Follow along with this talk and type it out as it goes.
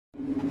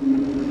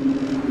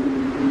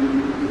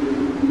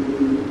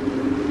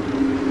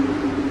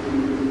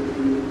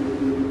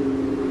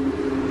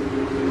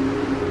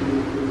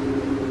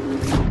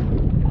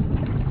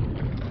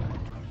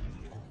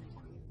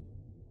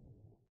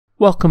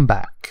Welcome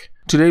back.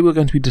 Today we're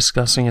going to be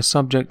discussing a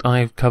subject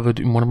I've covered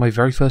in one of my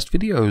very first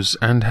videos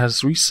and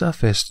has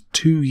resurfaced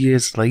 2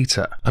 years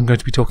later. I'm going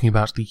to be talking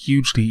about the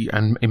hugely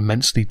and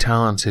immensely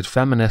talented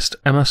feminist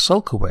Emma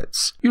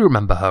Sulkowicz. You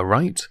remember her,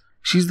 right?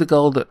 She's the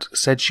girl that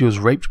said she was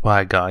raped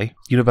by a guy.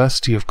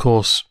 University, of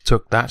course,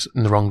 took that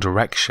in the wrong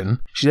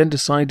direction. She then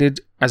decided,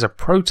 as a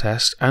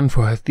protest and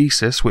for her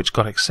thesis, which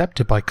got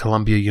accepted by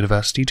Columbia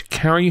University, to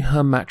carry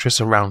her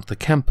mattress around the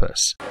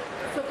campus.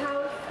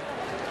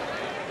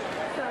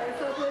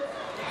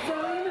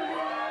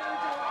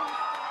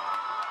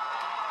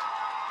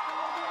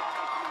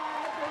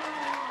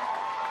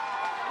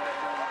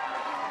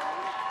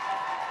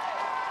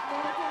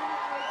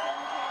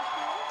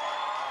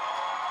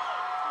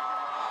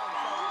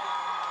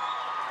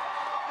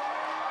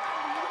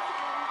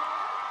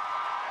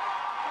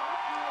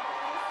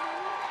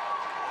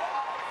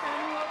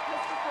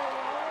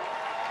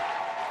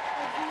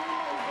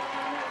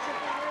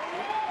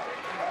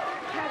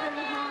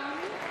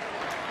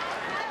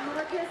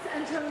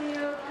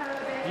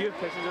 You have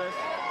pictures of this?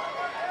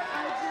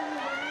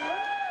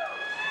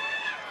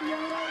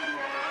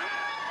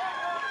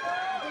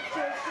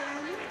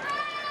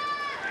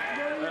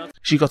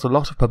 She got a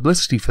lot of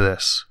publicity for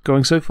this,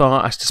 going so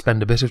far as to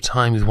spend a bit of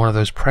time with one of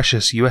those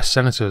precious US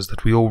senators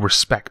that we all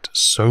respect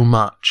so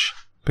much.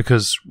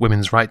 Because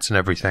women's rights and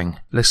everything.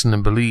 Listen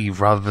and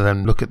believe rather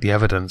than look at the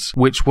evidence,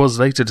 which was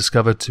later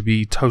discovered to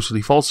be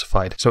totally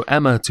falsified. So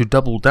Emma, to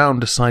double down,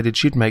 decided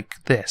she'd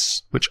make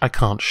this, which I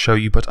can't show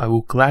you, but I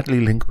will gladly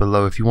link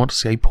below if you want to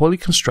see a poorly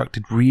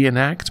constructed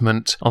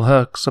reenactment of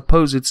her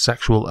supposed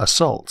sexual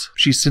assault.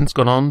 She's since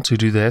gone on to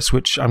do this,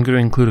 which I'm going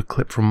to include a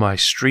clip from my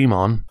stream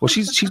on. Well,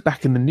 she's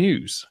back in the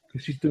news.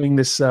 She's doing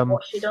this,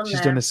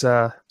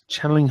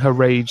 channeling her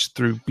rage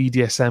through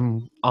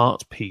BDSM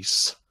art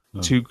piece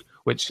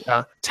which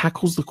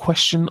tackles the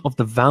question of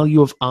the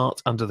value of art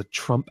under the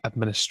Trump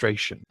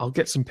administration. I'll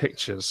get some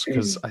pictures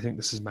because I think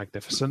this is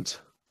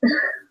magnificent.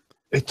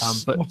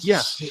 But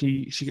yeah,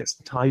 she gets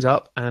tied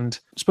up and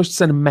supposed to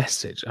send a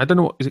message. I don't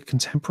know, is it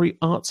contemporary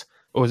art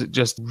or is it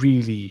just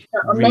really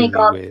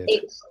weird?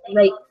 It's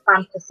rape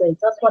fantasies.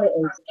 That's what it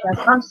is. She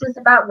has fantasies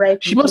about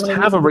rape. She must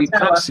have a rape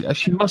fantasy.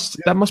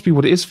 That must be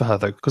what it is for her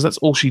though, because that's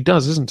all she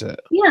does, isn't it?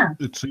 Yeah.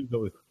 It seems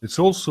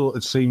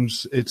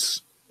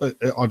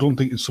I don't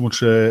think it's so much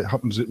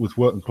happens with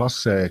working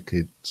class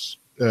kids,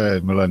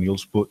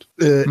 millennials, but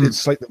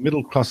it's like the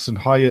middle class and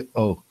higher.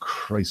 Oh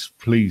Christ!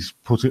 Please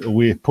put it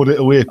away. Put it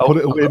away. Put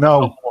it away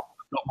now.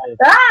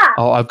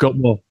 Oh, I've got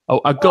more.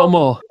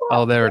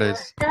 Oh, there it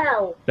is.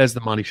 There's the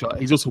money shot.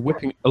 He's also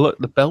whipping. Oh, look,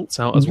 the belt's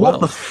out as well.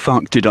 What the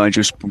fuck did I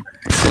just?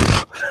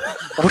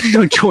 What did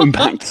I join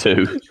back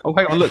to? Oh,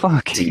 hang on, look.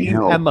 Fucking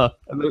hell. Emma,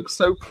 I look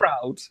so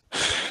proud.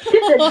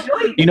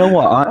 You know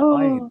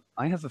what?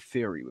 I have a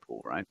theory with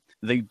all right.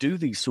 They do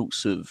these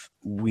sorts of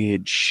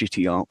weird,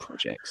 shitty art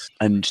projects,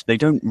 and they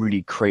don't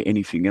really create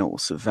anything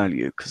else of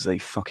value because they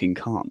fucking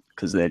can't,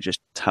 because they're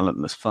just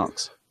talentless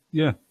fucks.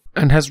 Yeah.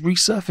 And has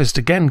resurfaced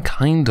again,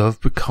 kind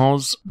of,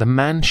 because the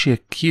man she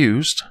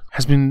accused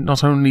has been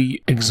not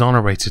only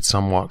exonerated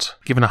somewhat,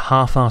 given a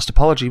half-assed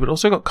apology, but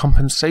also got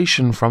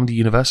compensation from the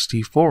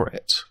university for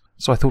it.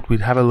 So I thought we'd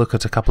have a look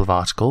at a couple of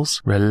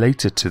articles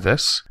related to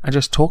this and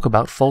just talk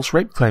about false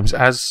rape claims.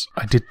 As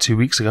I did 2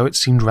 weeks ago, it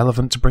seemed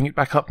relevant to bring it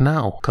back up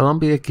now.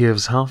 Columbia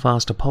gives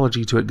half-assed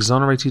apology to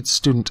exonerated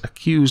student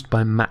accused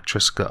by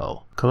Mattress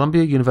girl.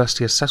 Columbia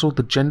University has settled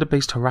the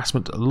gender-based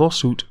harassment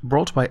lawsuit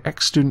brought by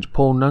ex-student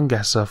Paul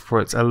Nungesser for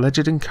its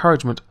alleged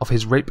encouragement of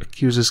his rape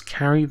accuser's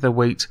Carry the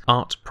Weight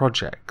art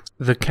project.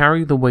 The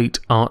Carry the Weight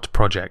art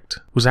project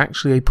was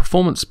actually a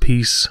performance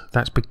piece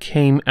that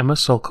became Emma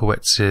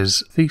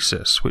Sulkowicz's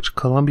thesis, which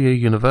Columbia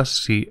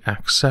University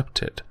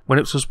accepted. When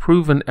it was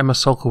proven Emma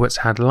Sulcowicz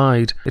had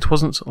lied, it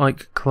wasn't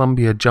like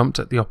Columbia jumped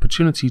at the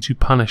opportunity to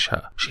punish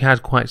her. She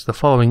had quite the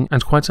following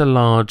and quite a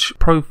large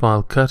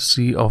profile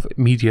courtesy of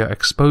media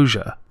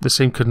exposure. The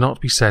same could not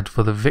be said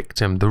for the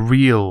victim, the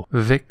real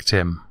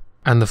victim.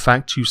 And the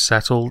fact you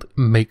settled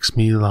makes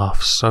me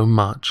laugh so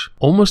much.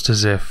 Almost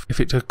as if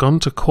it had gone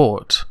to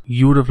court,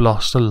 you would have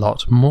lost a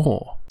lot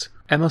more.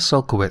 Emma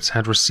Sulkowicz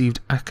had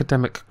received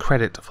academic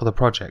credit for the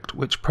project,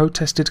 which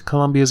protested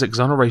Columbia's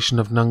exoneration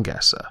of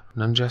Nungesser,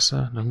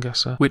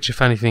 which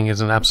if anything is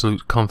an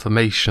absolute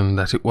confirmation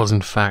that it was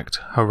in fact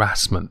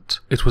harassment.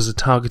 It was a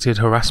targeted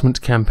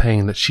harassment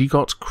campaign that she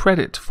got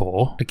credit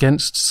for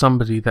against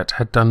somebody that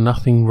had done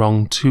nothing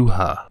wrong to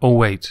her. Oh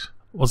wait.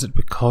 Was it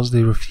because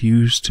they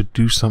refused to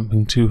do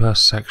something to her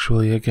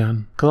sexually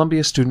again?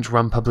 Columbia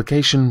student-run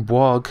publication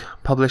BWOG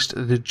published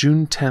the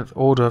June 10th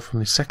order from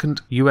the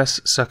Second U.S.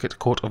 Circuit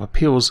Court of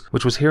Appeals,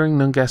 which was hearing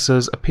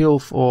Nungesser's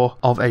appeal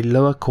of a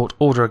lower court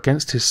order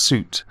against his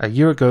suit. A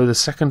year ago, the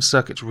Second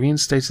Circuit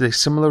reinstated a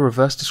similar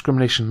reverse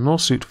discrimination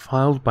lawsuit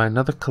filed by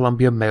another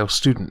Columbia male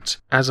student.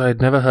 As I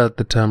had never heard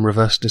the term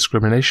reverse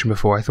discrimination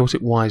before, I thought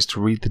it wise to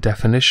read the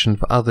definition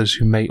for others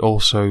who may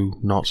also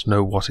not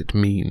know what it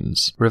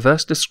means.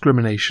 Reverse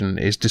discrimination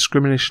is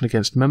discrimination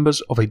against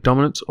members of a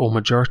dominant or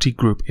majority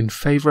group in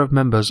favor of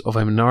members of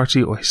a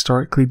minority or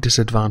historically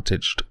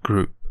disadvantaged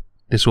group.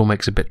 This all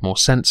makes a bit more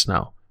sense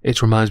now.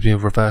 It reminds me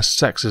of reverse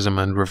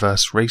sexism and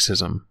reverse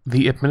racism.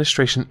 The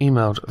administration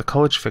emailed the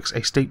College Fix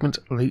a statement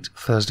late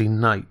Thursday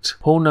night.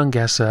 Paul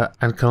Nungesser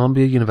and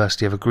Columbia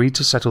University have agreed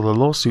to settle the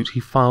lawsuit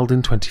he filed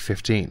in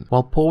 2015.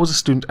 While Paul was a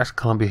student at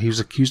Columbia, he was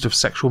accused of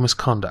sexual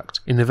misconduct.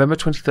 In November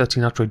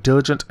 2013, after a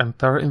diligent and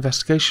thorough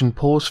investigation,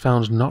 Paul was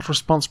found not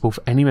responsible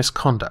for any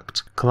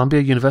misconduct.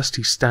 Columbia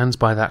University stands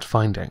by that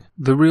finding.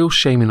 The real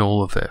shame in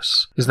all of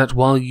this is that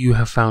while you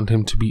have found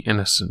him to be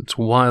innocent,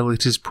 while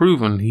it is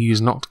proven he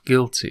is not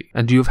guilty,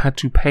 and you have had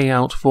to pay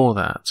out for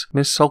that,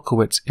 Miss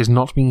Sulcowicz is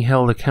not being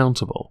held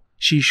accountable.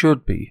 She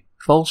should be.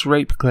 False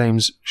rape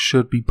claims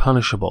should be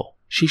punishable.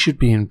 She should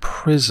be in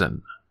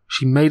prison.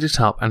 She made it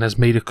up and has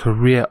made a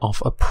career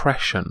of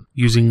oppression,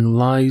 using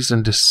lies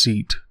and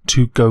deceit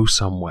to go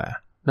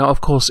somewhere. Now,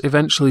 of course,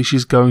 eventually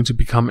she's going to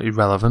become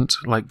irrelevant,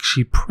 like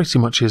she pretty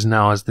much is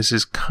now, as this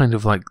is kind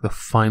of like the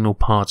final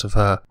part of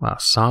her,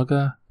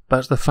 saga.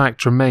 But the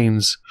fact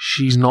remains,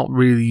 she's not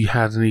really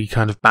had any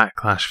kind of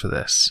backlash for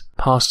this,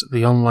 past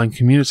the online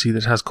community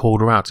that has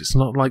called her out. It's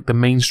not like the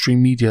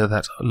mainstream media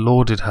that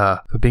lauded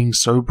her for being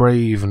so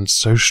brave and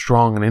so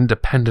strong and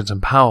independent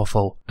and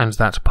powerful, and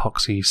that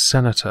poxy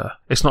senator.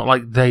 It's not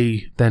like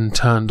they then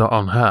turned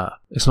on her.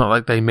 It's not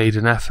like they made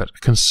an effort, a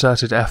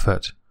concerted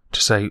effort,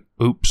 to say,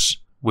 oops,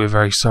 we're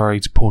very sorry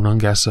to Paul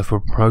Nungesser for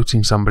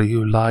promoting somebody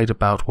who lied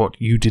about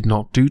what you did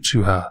not do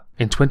to her.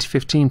 In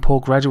 2015, Paul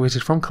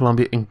graduated from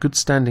Columbia in good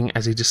standing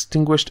as a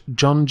distinguished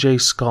John Jay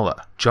Scholar.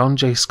 John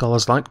Jay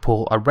Scholars like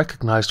Paul are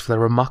recognized for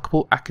their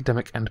remarkable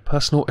academic and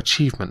personal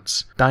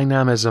achievements,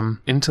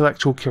 dynamism,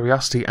 intellectual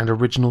curiosity, and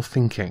original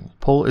thinking.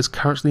 Paul is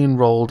currently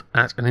enrolled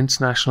at an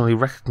internationally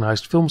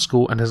recognized film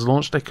school and has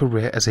launched a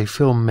career as a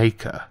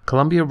filmmaker.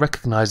 Columbia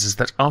recognizes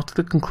that after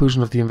the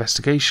conclusion of the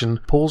investigation,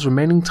 Paul's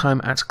remaining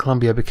time at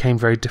Columbia became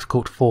very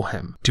difficult for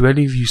him. Do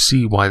any of you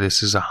see why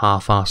this is a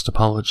half-assed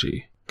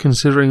apology?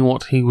 Considering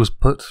what he was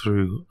put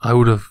through, I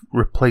would have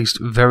replaced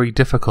very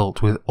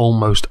difficult with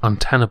almost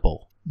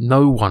untenable.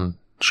 No one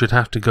should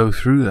have to go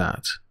through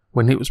that.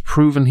 When it was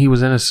proven he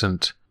was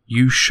innocent,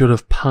 you should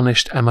have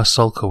punished Emma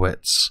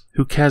Sulcowicz.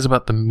 Who cares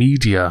about the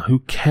media? Who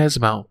cares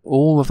about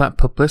all of that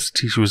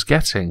publicity she was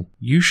getting?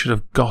 You should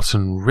have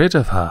gotten rid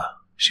of her.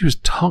 She was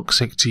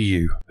toxic to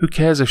you. Who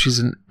cares if she's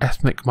an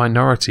ethnic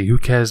minority? Who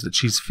cares that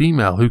she's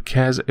female? Who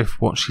cares if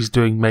what she's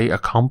doing may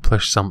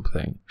accomplish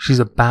something? She's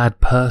a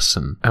bad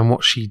person, and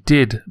what she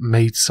did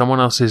made someone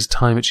else's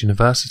time at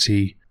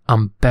university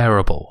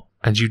unbearable,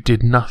 and you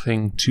did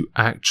nothing to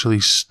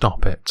actually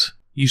stop it.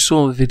 You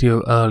saw the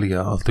video earlier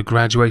of the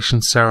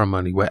graduation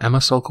ceremony where Emma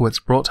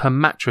Sulkowicz brought her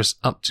mattress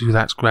up to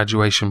that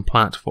graduation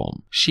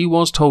platform. She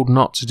was told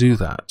not to do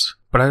that.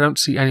 But I don't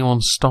see anyone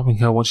stopping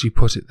her once she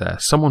put it there.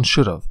 Someone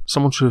should have.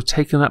 Someone should have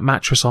taken that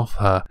mattress off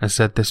her and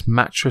said, this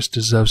mattress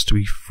deserves to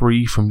be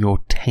free from your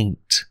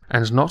taint.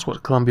 And not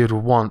what Columbia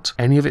would want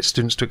any of its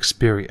students to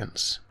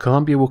experience.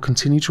 Columbia will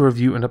continue to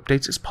review and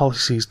update its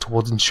policies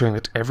towards ensuring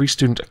that every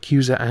student,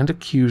 accuser and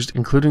accused,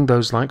 including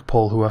those like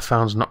Paul who are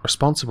found not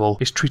responsible,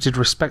 is treated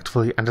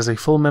respectfully and as a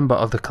full member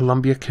of the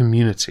Columbia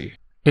community.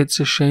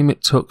 It's a shame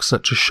it took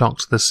such a shock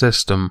to the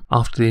system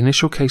after the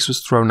initial case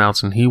was thrown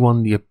out and he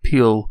won the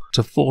appeal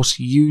to force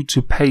you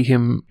to pay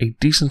him a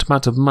decent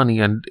amount of money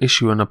and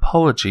issue an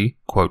apology,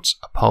 quotes,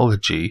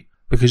 apology,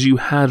 because you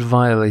had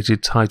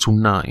violated Title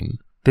IX.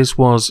 This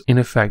was, in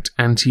effect,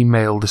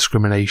 anti-male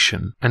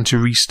discrimination. And to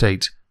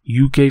restate,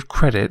 you gave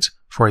credit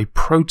for a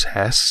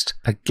protest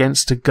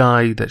against a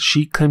guy that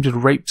she claimed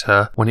had raped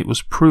her when it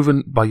was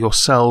proven by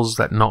yourselves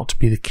that not to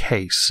be the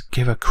case.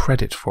 Give her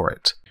credit for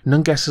it.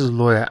 Nungesser's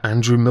lawyer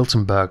Andrew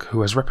Miltenberg,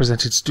 who has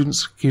represented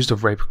students accused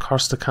of rape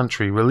across the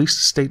country, released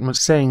a statement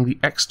saying the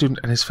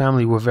ex-student and his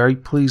family were very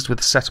pleased with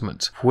the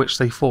settlement, for which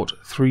they fought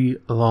 3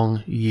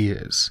 long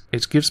years.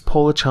 It gives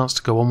Paul a chance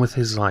to go on with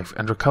his life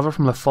and recover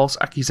from the false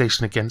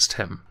accusation against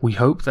him. We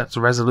hope that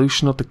the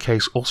resolution of the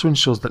case also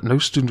ensures that no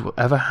student will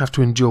ever have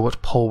to endure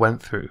what Paul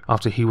went through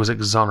after he was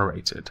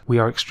exonerated. We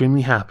are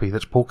extremely happy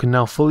that Paul can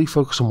now fully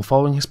focus on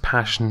following his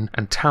passion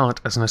and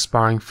talent as an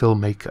aspiring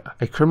filmmaker.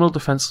 A criminal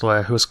defense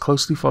lawyer who has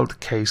closely followed the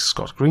case,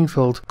 Scott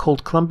Greenfield,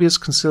 called Columbia's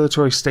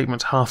conciliatory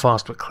statement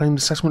half-assed but claimed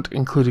the settlement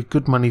included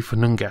good money for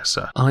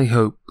Nungesser. I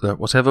hope that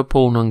whatever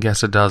Paul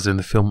Nungesser does in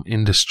the film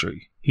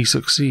industry, he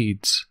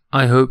succeeds.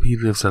 I hope he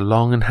lives a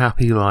long and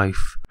happy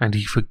life and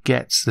he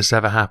forgets this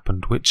ever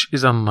happened, which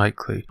is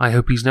unlikely. I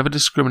hope he's never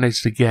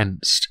discriminated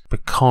against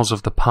because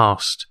of the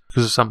past,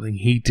 because of something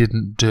he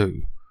didn't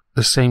do.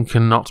 The same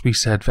cannot be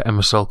said for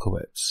Emma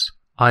Sulkowicz.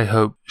 I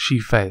hope she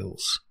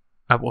fails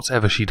at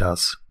whatever she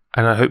does,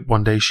 and I hope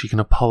one day she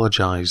can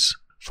apologise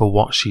for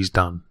what she's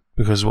done,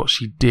 because what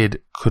she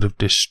did could have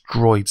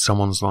destroyed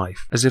someone's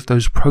life, as if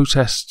those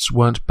protests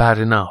weren't bad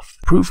enough.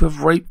 Proof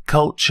of rape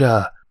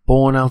culture,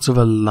 born out of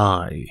a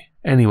lie.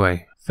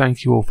 Anyway,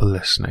 thank you all for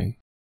listening.